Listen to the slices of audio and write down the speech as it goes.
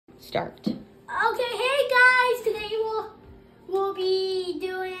start. Okay, hey guys, today we'll be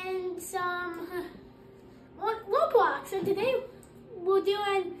doing some Roblox, and today we're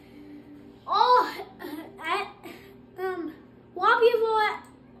doing all lobbyable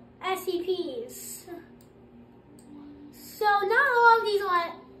SCPs. So not all of these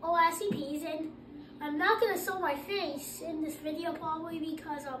are all SCPs, and I'm not gonna show my face in this video probably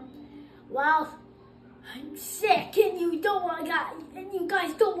because well, I'm sick and you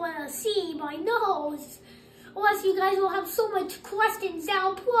guys don't want to see my nose, unless you guys will have so much questions that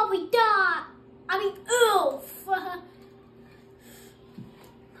I'll probably die. I mean, oof.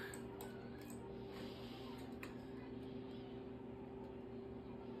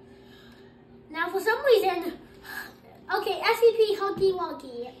 Now, for some reason, okay, SCP Huggy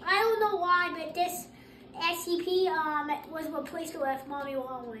Wuggy. I don't know why, but this SCP was replaced with Mommy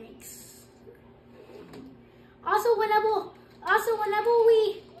Longlegs. Also, whenever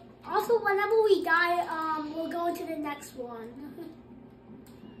we die, we'll go to the next one.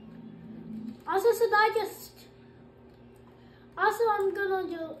 Also, I'm gonna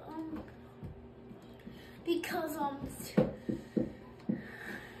do because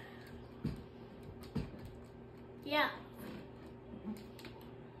yeah.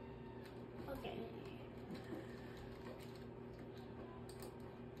 Okay.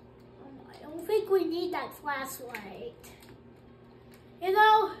 I don't think we need that flashlight. You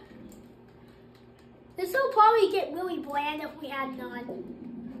know, this will probably get really bland if we had none.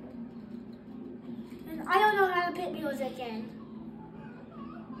 And I don't know how to pick music in.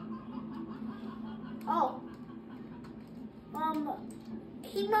 Oh.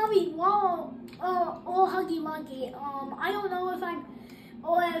 He Mommy Wall or Huggy Wuggy. I don't know if I'm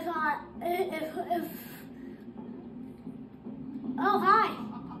or if oh hi.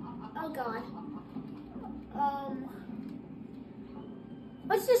 Oh god.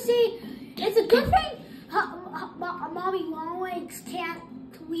 Let's just see. It's a good thing Mommy Longlegs can't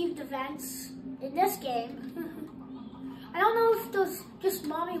leave the vents in this game. I don't know if there's just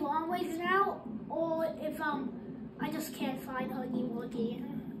Mommy Longlegs now or if I just can't find Huggy Wuggy.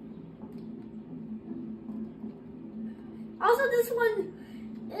 Also, this one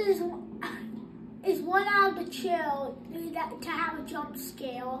is one out of the chill to have a jump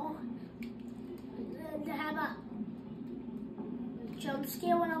scare. To have a jump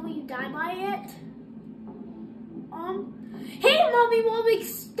scare whenever you die by it. Hey Mommy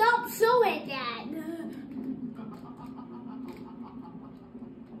Longlegs, stop showing that.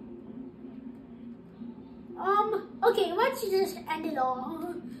 Okay, let's just end it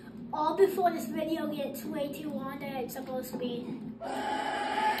all before this video gets way too long than it's supposed to be.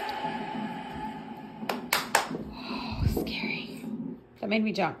 Oh, scary. That made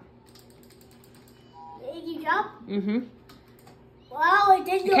me jump. Did you jump? Mm-hmm. Well, it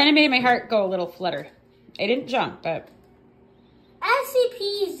did. It kind of made my heart go a little flutter. I didn't jump, but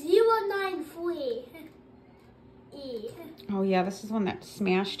SCP-093. oh yeah, this is one that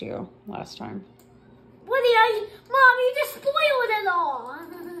smashed you last time. What did Mom, you just spoiled it all.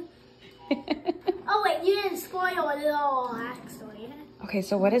 Oh wait, you didn't spoil it at all, actually. Okay,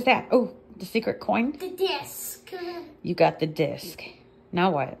 so what is that? Oh, the secret coin? The disc. You got the disc.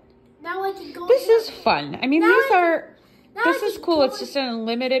 Now what? Now I can go. This is fun. I mean, this is cool. It's just an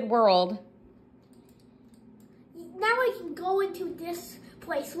unlimited world. Now I can go into this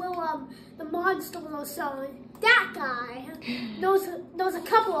place where the monsters are showing. That guy. There's a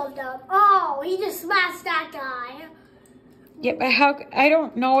couple of them. Oh, he just smashed that guy. Yeah, but how? I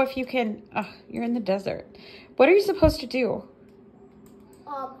don't know if you can. You're in the desert. What are you supposed to do?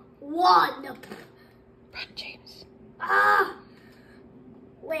 One. Run, James.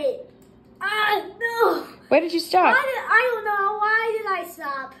 Wait. No. Why did you stop? I don't know. Why did I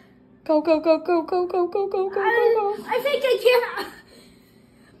stop? Go, go, go, go, go, go, go, go, go, go. I think I can't.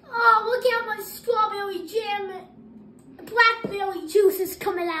 Oh, look at my strawberry jam. Blackberry juice is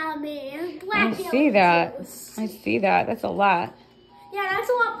coming out of me. I see that. Juice. I see that. That's a lot. Yeah, that's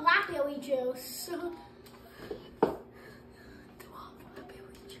a lot of blackberry juice.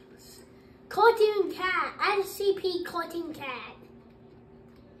 Cartoon cat. SCP Cartoon cat.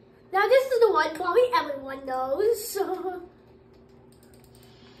 Now this is the one probably everyone knows.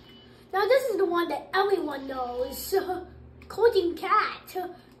 Now this is the one that everyone knows. Cartoon cat.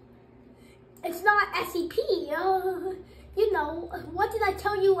 It's not SCP. You know, what did I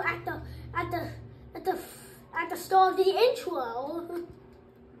tell you at the start of the intro?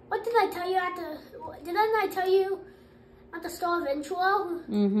 What did I tell you didn't I tell you at the start of the intro?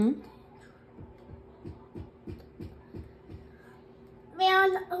 Mm-hmm. Man,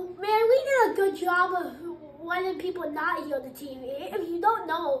 we did a good job of why did people not hear the TV? If you don't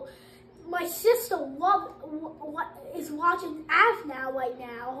know, my sister is watching AF now right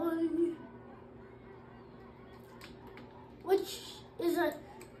now, which is it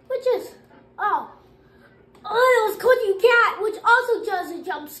was Cookie Cat, which also does a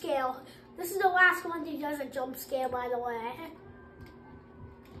jump scare. This is the last one that does a jump scare, by the way.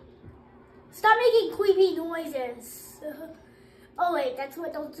 Stop making creepy noises. Oh wait, that's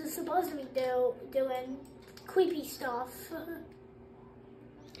what they're supposed to be doing. Creepy stuff.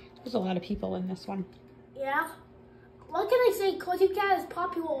 There's a lot of people in this one. Yeah. What can I say? Cookie Cat is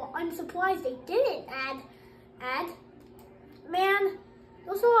popular. I'm surprised they didn't add. Man,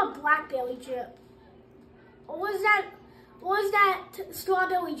 those are blackberry jam. What was that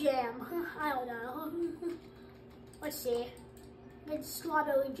strawberry jam? I don't know. Let's see. It's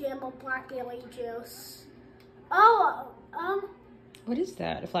strawberry jam or blackberry juice. Oh, What is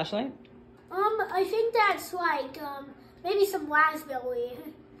that? A flashlight? I think that's like, maybe some raspberry.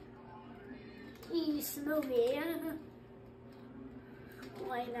 Smoothie.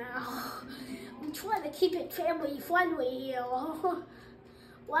 Right now. I'm trying to keep it family friendly here.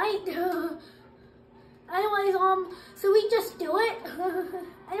 Right? Anyways, so we just do it?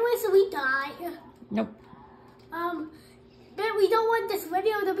 Anyway, so we die. Nope. But we don't want this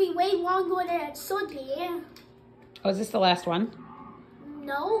video to be way longer than it should be. Oh, is this the last one?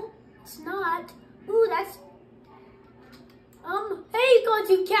 No, it's not. Ooh, that's... Hey,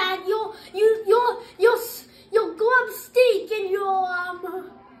 Cookie Cat, your glove steak and your,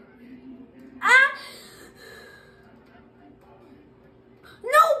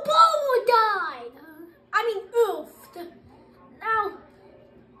 no, Bulma died! I mean, oofed. Now,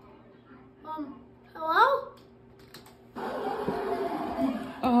 hello?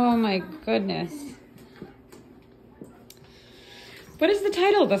 Oh my goodness. What is the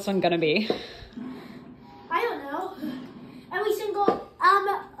title of this one gonna be? I don't know. Every single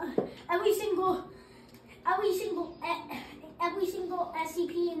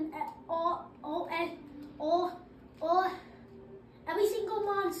SCP and all every single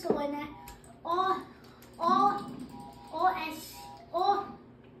monster in it, all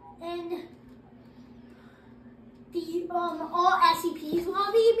SCPs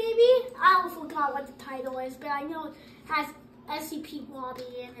lobby maybe? I forgot what the title is, but I know it has SCP lobby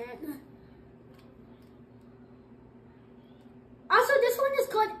in it. Also, this one is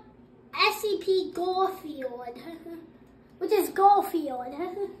called SCP Garfield, which is Garfield.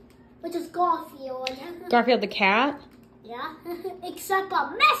 Garfield the cat? Yeah, except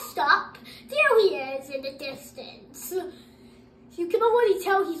messed up. There he is in the distance. You can already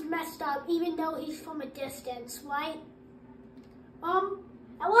tell he's messed up even though he's from a distance, right?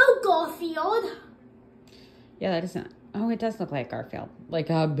 Hello, Garfield. Yeah, that isn't... Oh, it does look like Garfield. Like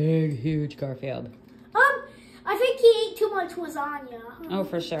a big, huge Garfield. I think he ate too much lasagna. Oh,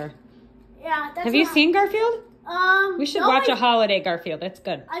 for sure. Yeah, that's... Have you seen Garfield? We should watch a holiday Garfield. It's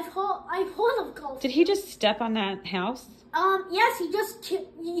good. I've heard of Garfield. Did he just step on that house? Yes, he just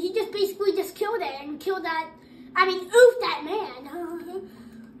basically just killed it and killed that... I mean, oof, that man.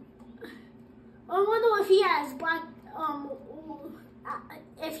 I wonder if he has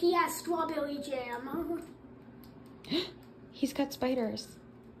if he has strawberry jam. He's got spiders.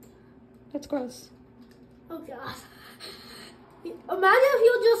 That's gross. Oh God. Imagine if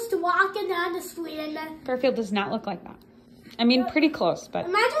you're just walking down the street and then... Garfield does not look like that. I mean, pretty close, but...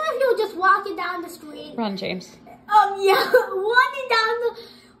 Imagine if you're just walking down the street. Run, James. Yeah, walking down the...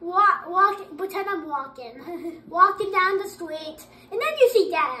 pretend I'm walking. Walking down the street. And then you see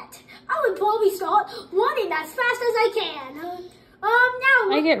that. I would probably start running as fast as I can.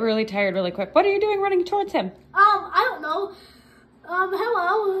 Now... I get really tired really quick. What are you doing running towards him? I don't know.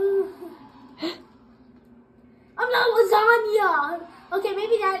 Hello. I'm not lasagna. Okay,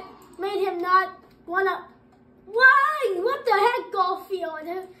 maybe that made him not wanna... Why? What the heck,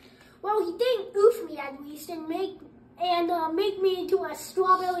 Garfield? Well, he didn't oof me at least and make me into a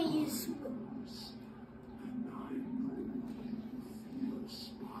strawberry...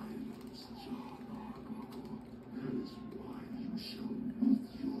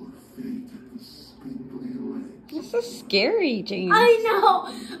 This is scary, James. I know.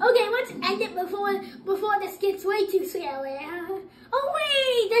 Okay, let's end it before this gets way too scary. Oh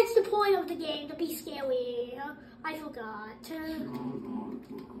wait, that's the point of the game, to be scary. I forgot.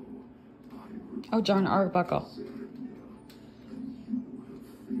 Oh, John Arbuckle.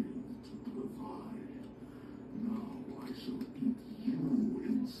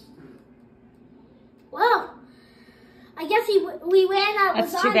 Well, I guess we ran out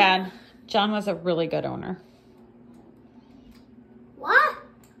of That's too bad. John was a really good owner. What?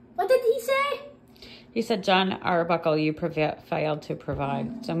 What did he say? He said, John Arbuckle, you failed to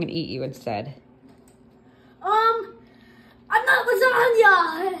provide, so I'm going to eat you instead. I'm not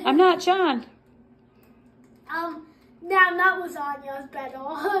lasagna. I'm not John. Now not lasagna is better.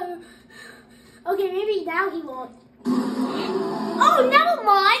 Okay, maybe now he won't. Oh, never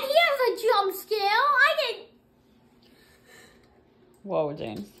mind. He has a jump scare. I didn't. Whoa,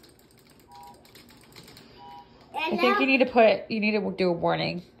 James. And I think you need to do a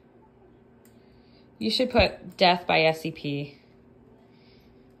warning. You should put death by SCP.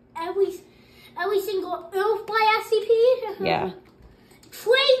 Every single Earth by SCP? Yeah.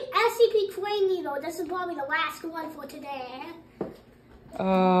 SCP Train Needle. This is probably the last one for today.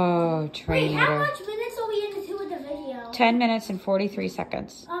 Oh, Train Wait, how Needle. much minutes are we into with the video? 10 minutes and 43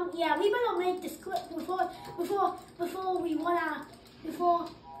 seconds. Yeah, we better make this clip before we wanna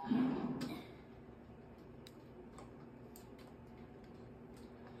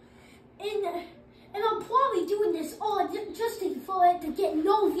And I'm probably doing this all just for it to get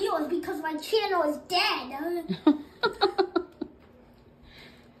no viewers because my channel is dead.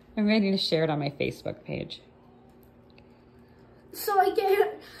 I'm ready to share it on my Facebook page. So I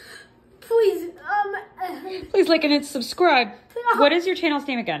get, please, Please like and subscribe. What is your channel's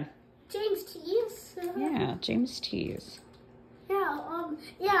name again? James Tees. Yeah, James Tees. Yeah,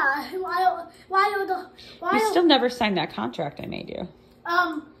 yeah. Why You still never signed that contract I made you.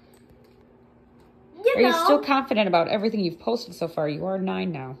 You Are know, you still confident about everything you've posted so far? You are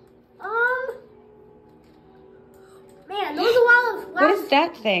 9 now. Man, those are a lot of. What is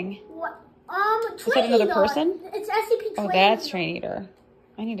that thing? What? Is that another person? It's SCP. Oh, that's Train Eater.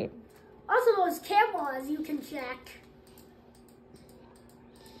 I need to. Also, those cameras you can check.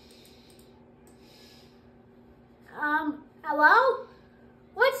 Hello?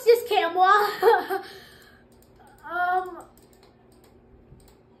 What's this camera?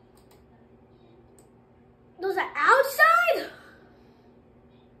 Those are outside?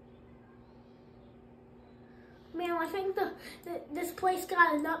 Man, I think this place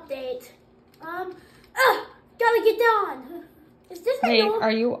got an update. Gotta get down. Is this Wait,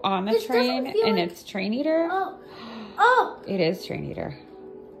 are you on the train and it's Train Eater? Oh. It is Train Eater.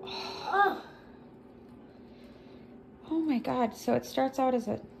 Oh. Oh my God! So it starts out as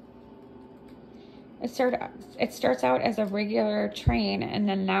it starts out as a regular train, and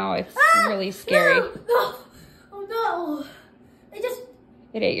then now it's really scary. No. Oh no!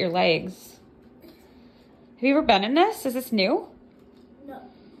 It ate your legs. Have you ever been in this? Is this new? No.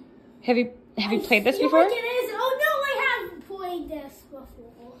 Have you played this before? Like it is. Oh no, I haven't played this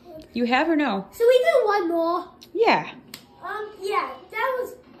before. You have or no? So we do one more. Yeah. Yeah, that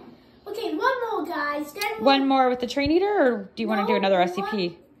was okay. One more, guys. Then One more with the Train Eater, or do you want to do another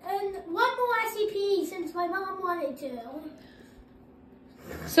SCP? And one more SCP since my mom wanted to.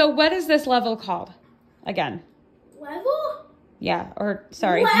 So what is this level called? Again. Level? Yeah, or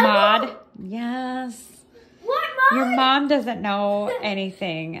sorry, Level? mod. Yes. What mod? Your mom doesn't know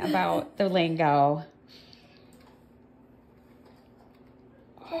anything about the lingo.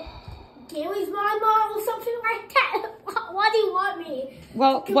 Gary's my mom or something like that. Why do you want me?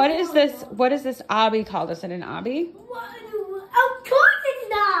 Well, what is this obby called? Is it an obby? Of course it's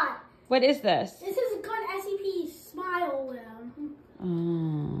not. What is this? This is called SCP Smile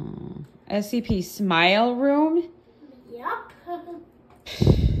Room. SCP Smile Room? Yep.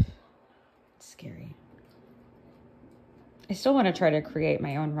 Scary. I still want to try to create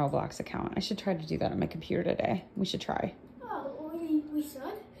my own Roblox account. I should try to do that on my computer today. We should try. Oh, we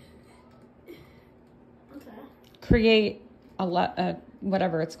should? Okay. Create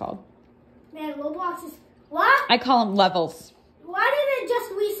whatever it's called. Man, Roblox is... What? I call them levels. Why did it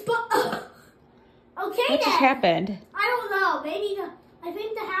just respawn? Okay, What just happened? I don't know. Maybe I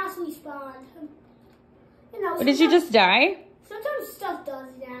think the house respawned. You know. But did you just die? Sometimes stuff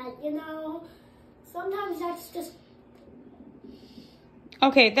does that, you know. Sometimes that's just...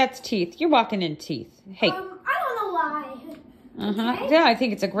 Okay, that's teeth. You're walking in teeth. Hey. I don't know why. Okay. Yeah, I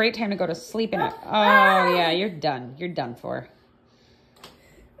think it's a great time to go to sleep in it. Oh, yeah, you're done. You're done for.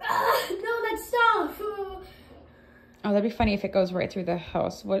 No, that's stuff. Oh, that'd be funny if it goes right through the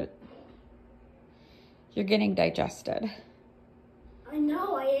house. What? You're getting digested. I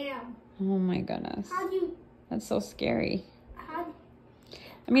know I am. Oh my goodness. How do you... That's so scary.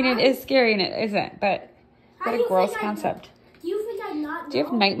 I mean, it is scary and it isn't, but what a gross concept. Do you think I'm not... Do you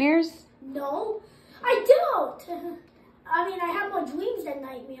have nightmares? No, I don't. I mean, I have more dreams than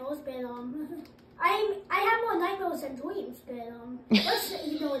nightmares, but I have more nightmares than dreams, but let's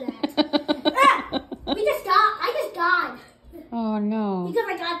ignore that. I just died. Oh no. Because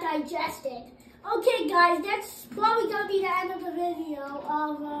I got digested. Okay, guys, that's probably gonna be the end of the video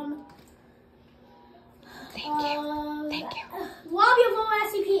Thank you. Thank you. Lobby of all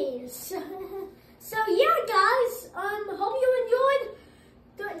SCPs. So yeah, guys. Hope you enjoyed.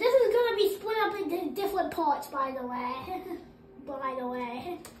 This is gonna be split up into different parts, by the way. By the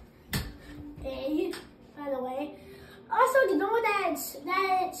way. Also, to know that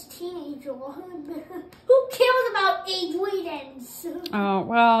it's teenager. Who cares about age readings? Oh,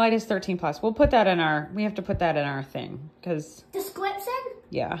 well, it is 13 plus. We'll put that in our, we have to put that in our thing, because... Description?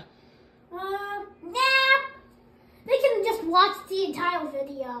 Yeah. Nah. They can just watch the entire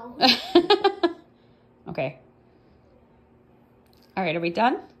video. Okay. All right, are we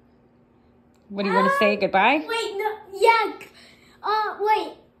done? What do you want to say? Goodbye? Wait, no, yeah.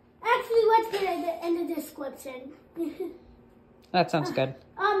 Wait. Actually, let's get it in the description. That sounds good.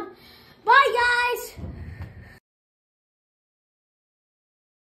 Bye, guys.